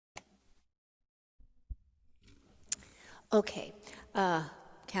Okay,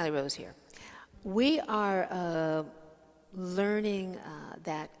 Callie Rose here. We are learning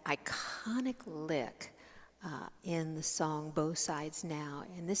that iconic lick in the song "Both Sides Now,"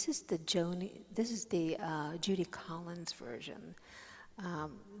 and this is the Judy Collins version.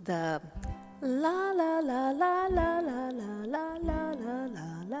 The la la la la la la la la la la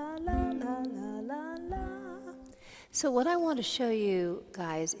la la la la la. So what I want to show you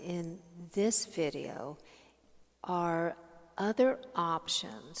guys in this video are other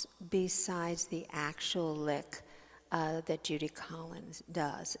options besides the actual lick that Judy Collins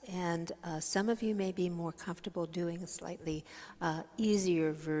does. And some of you may be more comfortable doing a slightly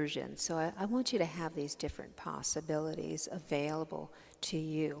easier version. So I want you to have these different possibilities available to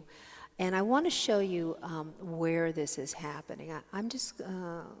you. And I want to show you where this is happening. I just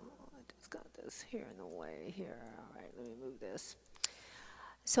got this here in the way here. All right, let me move this.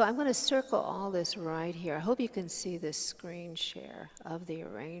 So I'm going to circle all this right here. I hope you can see this screen share of the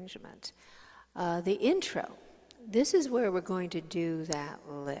arrangement. The intro, this is where we're going to do that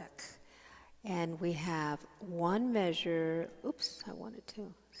lick. And we have one measure. Oops, I wanted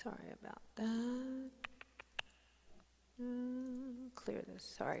to. Sorry about that. Clear this,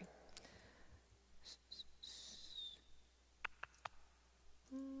 sorry.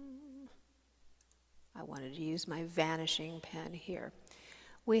 I wanted to use my vanishing pen here.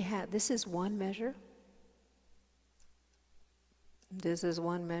 This is one measure. This is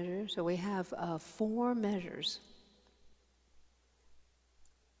one measure. So we have 4 measures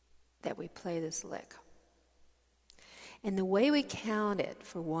that we play this lick. And the way we count it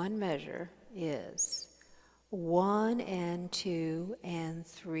for one measure is 1 and 2 and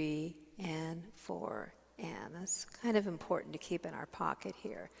 3 and 4 and. That's kind of important to keep in our pocket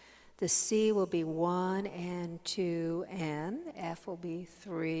here. The C will be 1 and 2 and, F will be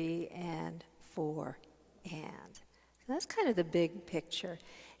 3 and 4 and. So that's kind of the big picture.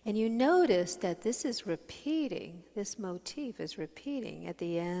 And you notice that this is repeating, this motif is repeating at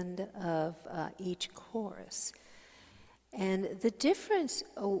the end of each chorus. And the difference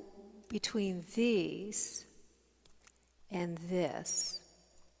between these and this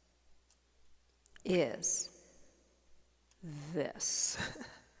is this.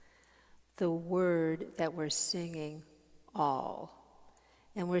 The word that we're singing, all.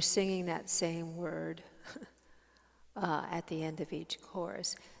 And we're singing that same word at the end of each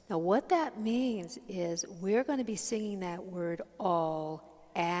chorus. Now what that means is we're going to be singing that word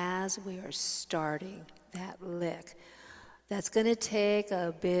all as we are starting that lick. That's going to take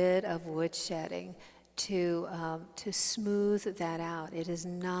a bit of woodshedding to smooth that out. It is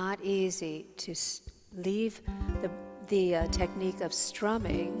not easy to leave the technique of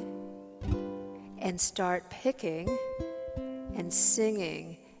strumming and start picking and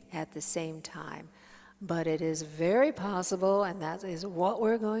singing at the same time. But it is very possible, and that is what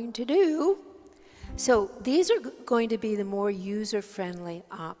we're going to do. So these are going to be the more user-friendly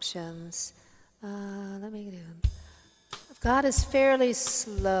options. Let me do them. I've got us fairly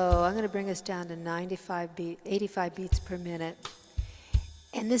slow. I'm going to bring us down to 85 beats per minute.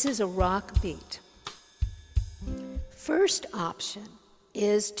 And this is a rock beat. First option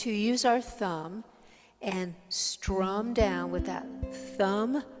is to use our thumb and strum down with that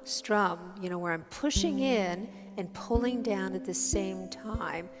thumb strum, you know, where I'm pushing in and pulling down at the same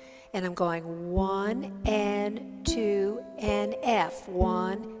time. And I'm going 1 and 2 and F,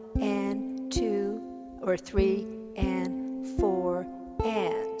 1 and 2, or 3 and 4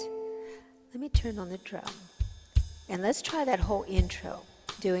 and. Let me turn on the drum. And let's try that whole intro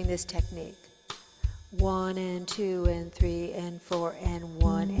doing this technique. 1 and 2 and 3 and 4 and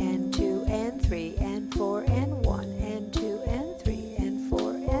 1 and 2 and 3 and 4 and 1 and 2 and 3 and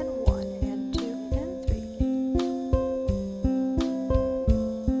 4 and 1 and 2 and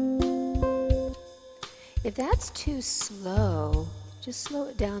 3. If that's too slow, just slow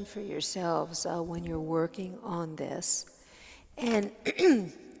it down for yourselves when you're working on this. And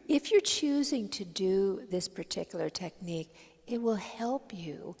if you're choosing to do this particular technique, it will help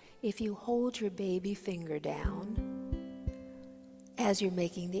you if you hold your baby finger down as you're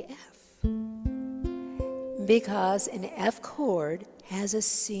making the F. Because an F chord has a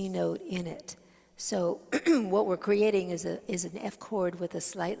C note in it. So what we're creating is an F chord with a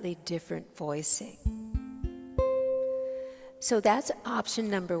slightly different voicing. So that's option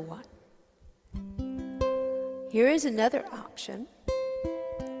number 1. Here is another option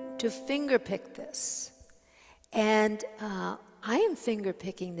to finger pick this. And I am finger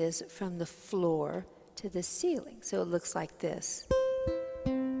picking this from the floor to the ceiling. So it looks like this.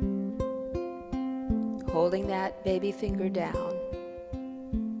 Holding that baby finger down.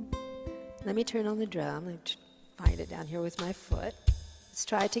 Let me turn on the drum and find it down here with my foot. Let's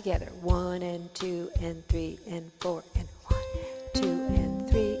try it together. 1 and 2 and 3 and 4 and 1, 2 and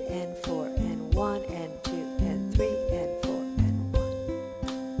 3 and 4 and 1 and 2 and 3 and 4 and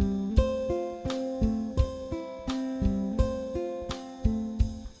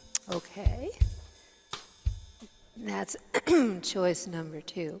 1. Okay. That's choice number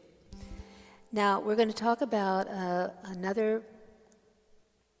 2. Now we're going to talk about another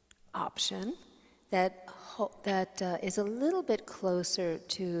option that is a little bit closer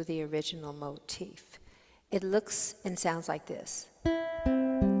to the original motif. It looks and sounds like this.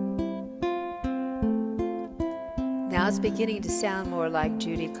 Now it's beginning to sound more like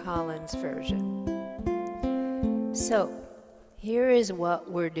Judy Collins' version. So here is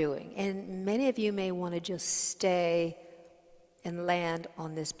what we're doing, and many of you may want to just stay and land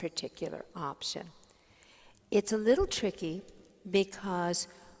on this particular option. It's a little tricky because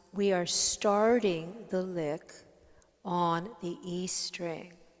we are starting the lick on the E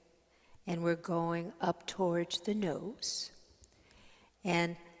string, and we're going up towards the nose.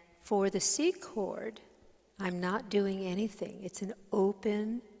 And for the C chord, I'm not doing anything. It's an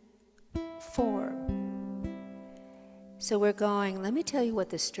open form. So we're going, let me tell you what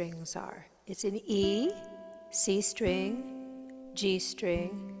the strings are. It's an E, C string, G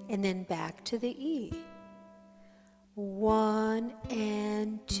string, and then back to the E. 1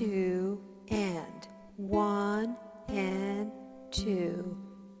 and 2 and 1 and 2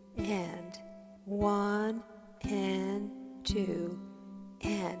 and 1 and 2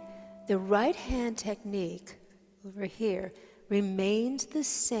 and. The right hand technique over here remains the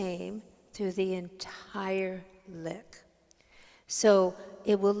same through the entire lick. So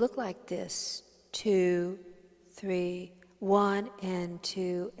it will look like this: 2, 3, 1 and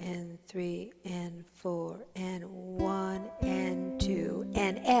 2 and 3 and 4 and 1 and 2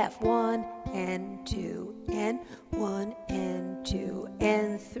 and F, 1 and 2 and 1 and 2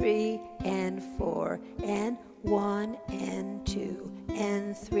 and 3 and 4 and 1 and 2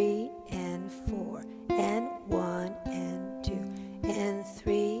 and 3 and 4 and 1 and 2 and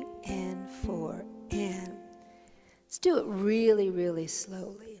 3 and 4 and. Let's do it really, really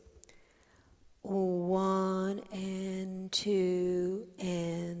slowly. 1 and 2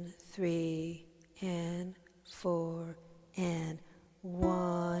 and 3 and 4 and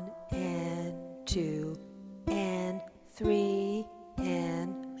 1 and 2 and 3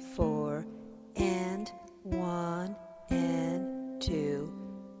 and 4 and 1 and 2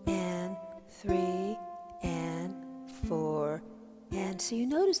 and 3 and 4 and. So you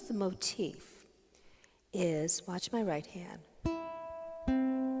notice the motif is, watch my right hand.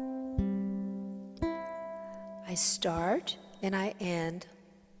 I start and I end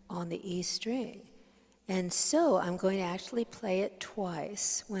on the E string. And so I'm going to actually play it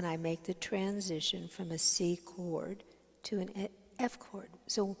twice when I make the transition from a C chord to an F chord.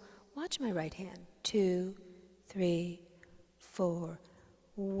 So watch my right hand. 2, 3, 4,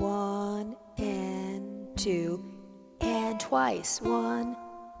 1 and 2 and twice. 1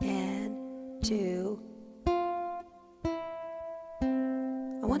 and 2.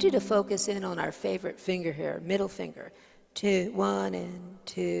 I want you to focus in on our favorite finger here, middle finger. 2, 1 and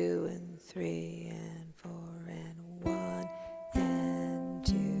 2 and 3 and 4 and 1 and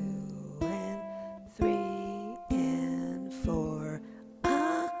 2 and 3 and 4.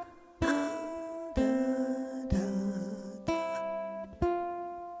 Ah, ah, da, da, da.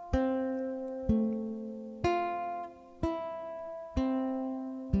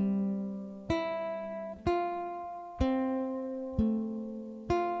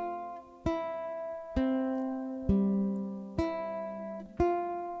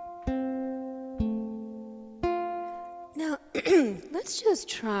 Now, let's just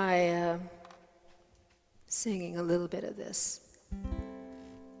try singing a little bit of this.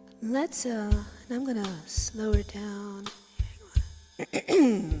 Let's, and I'm going to slow it down.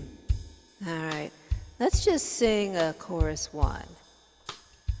 All right. Let's just sing chorus 1.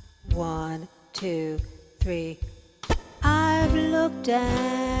 1, 2, 3. I've looked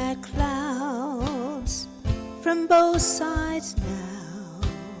at clouds from both sides now,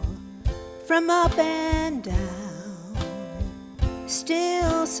 from up and down.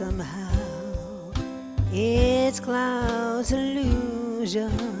 Still somehow it's clouds, illusions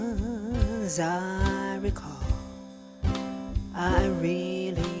I recall. I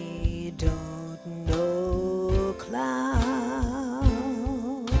really don't know clouds.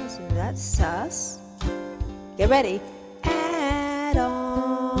 That's us. Get ready.